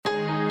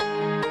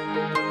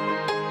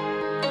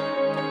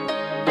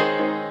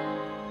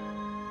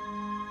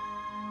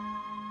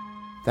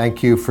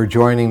Thank you for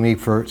joining me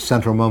for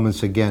Central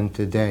Moments again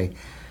today.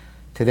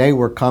 Today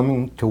we're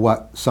coming to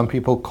what some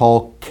people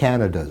call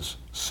Canada's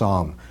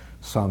Psalm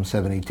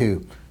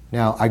 72.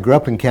 Now, I grew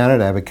up in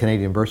Canada. I have a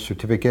Canadian birth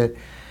certificate.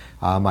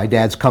 My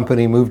dad's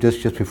company moved us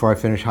just before I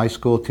finished high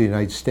school to the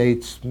United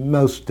States.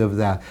 Most of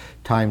the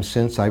time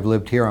since I've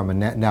lived here, I'm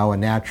now a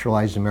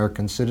naturalized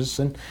American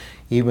citizen,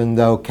 even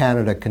though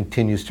Canada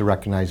continues to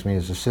recognize me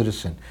as a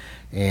citizen.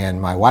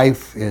 And my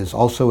wife is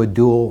also a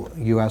dual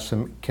U.S.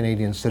 and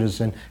Canadian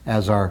citizen,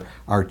 as are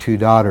our two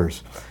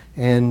daughters.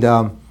 And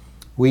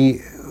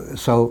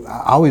so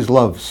I always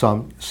love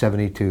Psalm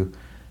 72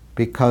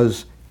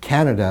 because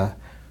Canada's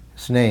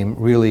name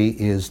really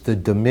is the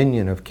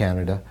dominion of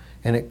Canada,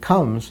 and it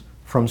comes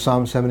from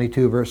Psalm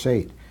 72, verse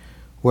 8,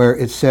 where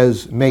it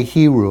says, "May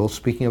he rule,"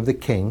 speaking of the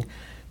king,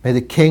 "may the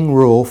king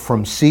rule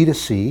from sea to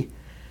sea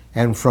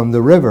and from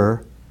the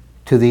river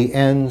to the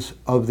ends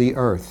of the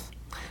earth."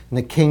 And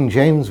the King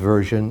James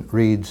Version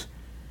reads,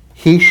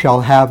 "He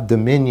shall have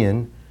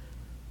dominion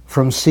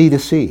from sea to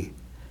sea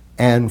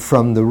and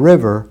from the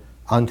river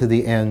unto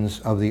the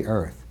ends of the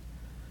earth."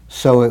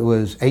 So it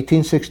was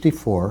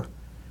 1864,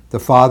 the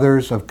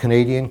Fathers of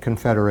Canadian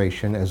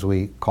Confederation, as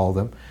we call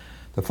them,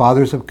 the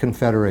Fathers of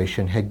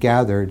Confederation had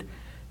gathered,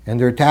 and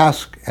their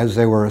task as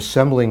they were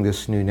assembling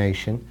this new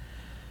nation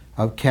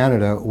of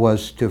Canada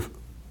was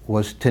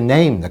to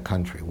name the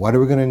country. What are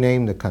we going to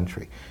name the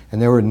country?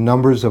 And there were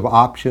numbers of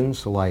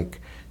options, like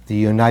the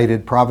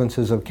United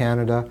Provinces of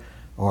Canada,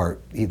 or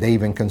they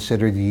even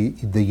considered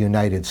the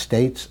United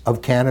States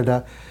of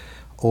Canada,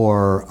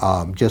 or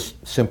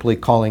just simply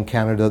calling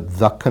Canada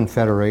the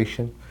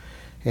Confederation.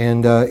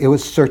 And it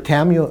was Sir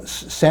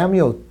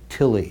Samuel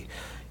Tilley.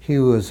 He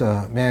was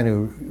a man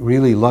who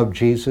really loved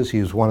Jesus.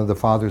 He was one of the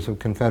Fathers of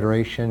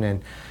Confederation,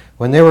 and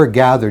when they were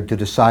gathered to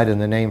decide on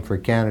the name for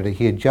Canada,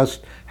 he had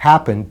just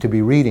happened to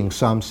be reading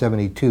Psalm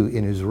 72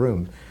 in his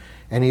room.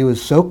 And he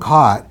was so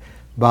caught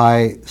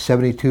by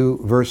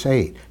 72 verse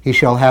 8. "He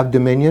shall have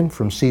dominion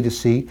from sea to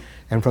sea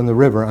and from the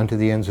river unto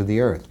the ends of the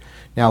earth."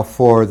 Now,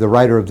 for the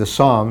writer of the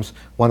Psalms,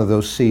 one of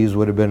those seas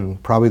would have been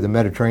probably the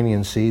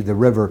Mediterranean Sea. The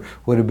river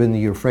would have been the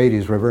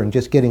Euphrates River. And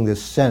just getting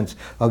this sense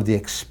of the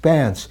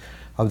expanse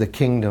of the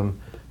kingdom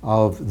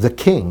of the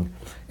king.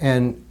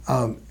 And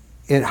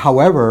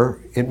however,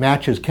 it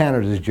matches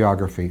Canada's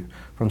geography,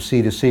 from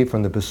sea to sea,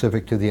 from the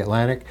Pacific to the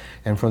Atlantic,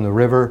 and from the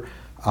river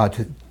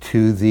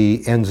to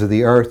the ends of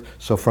the earth,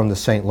 so from the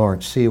St.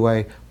 Lawrence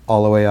Seaway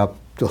all the way up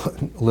to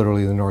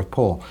literally the North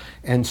Pole.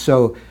 And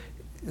so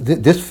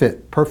this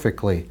fit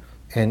perfectly.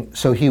 And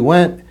so he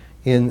went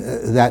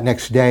in that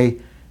next day,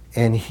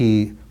 and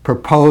he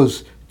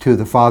proposed to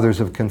the Fathers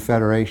of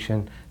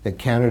Confederation that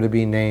Canada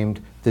be named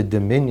the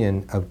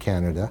Dominion of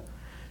Canada,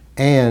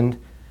 and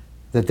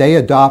that they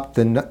adopt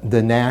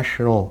the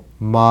national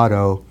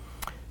motto,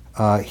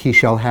 "He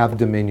shall have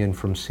dominion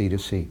from sea to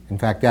sea." In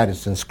fact, that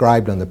is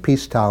inscribed on the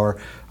Peace Tower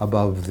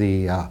above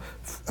the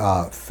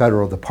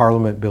the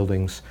Parliament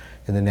buildings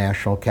in the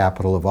national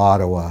capital of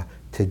Ottawa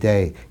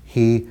today.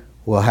 He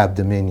will have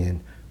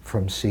dominion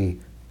from sea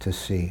to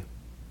sea.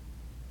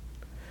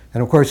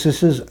 And of course,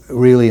 this is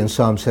really in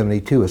Psalm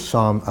 72, a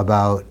psalm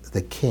about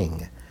the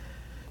king.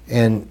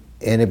 And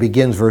it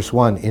begins, verse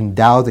 1,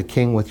 "Endow the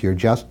king with your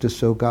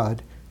justice, O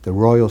God, the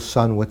royal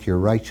son with your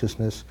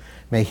righteousness.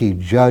 May he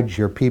judge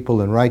your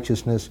people in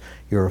righteousness,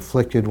 your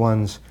afflicted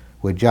ones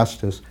with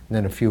justice." And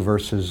then a few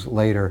verses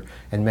later,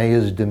 "And may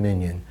his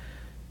dominion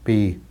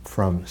be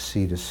from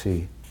sea to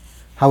sea."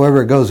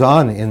 However, it goes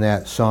on in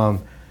that psalm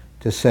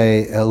to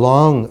say,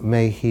 "Long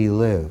may he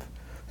live,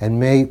 and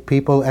may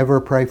people ever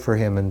pray for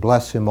him and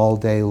bless him all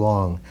day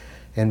long."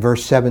 In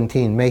verse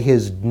 17, "May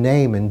his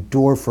name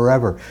endure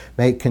forever.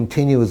 May it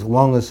continue as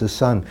long as the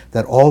sun,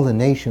 that all the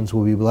nations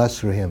will be blessed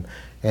through him,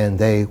 and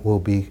they will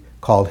be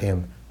called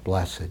him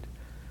blessed."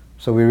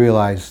 So we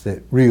realize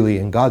that really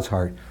in God's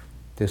heart,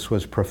 this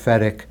was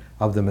prophetic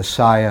of the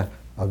Messiah,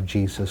 of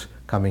Jesus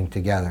coming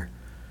together.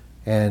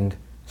 And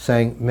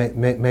saying,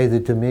 may the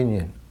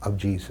dominion of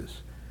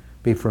Jesus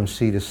be from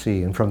sea to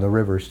sea and from the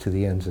rivers to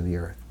the ends of the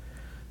earth.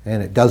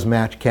 And it does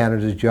match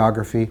Canada's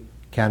geography.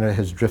 Canada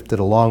has drifted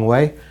a long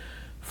way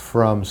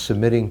from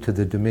submitting to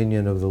the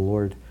dominion of the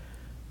Lord.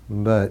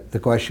 But the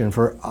question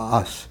for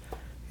us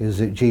is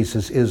that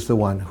Jesus is the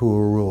one who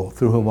will rule,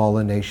 through whom all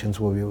the nations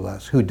will be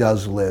blessed, who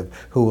does live,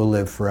 who will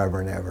live forever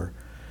and ever.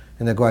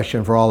 And the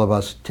question for all of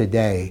us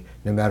today,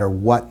 no matter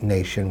what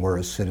nation we're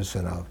a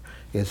citizen of,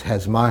 is,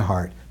 has my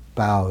heart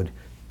bowed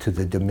to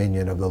the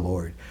dominion of the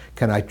Lord?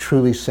 Can I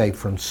truly say,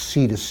 from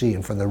sea to sea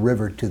and from the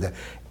river to the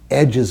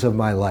edges of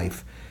my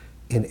life,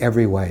 in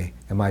every way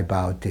am I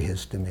bowed to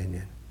his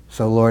dominion?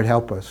 So Lord,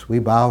 help us. We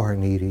bow our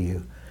knee to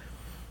you.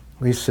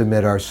 We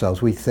submit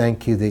ourselves. We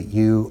thank you that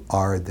you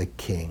are the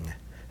King.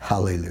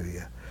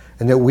 Hallelujah.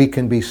 And that we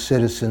can be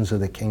citizens of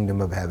the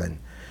kingdom of heaven.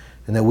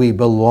 And that we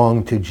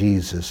belong to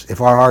Jesus.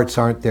 If our hearts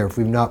aren't there, if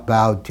we've not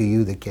bowed to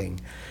you, the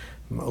King,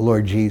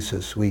 Lord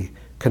Jesus, we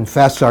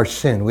confess our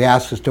sin. We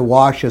ask us to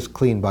wash us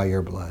clean by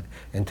your blood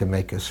and to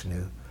make us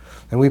new.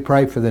 And we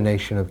pray for the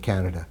nation of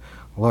Canada.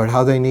 Lord,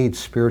 how they need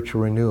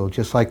spiritual renewal,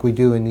 just like we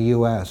do in the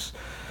U.S.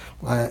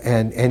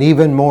 And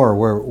even more,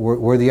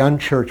 where the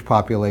unchurched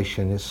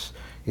population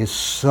is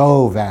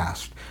so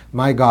vast.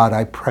 My God,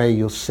 I pray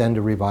you'll send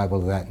a revival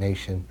to that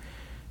nation,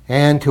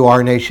 and to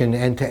our nation,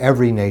 and to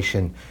every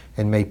nation,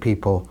 and may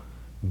people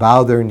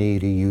bow their knee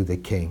to you, the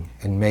King,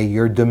 and may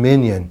your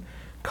dominion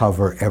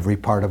cover every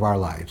part of our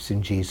lives.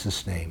 In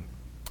Jesus' name,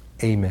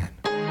 amen.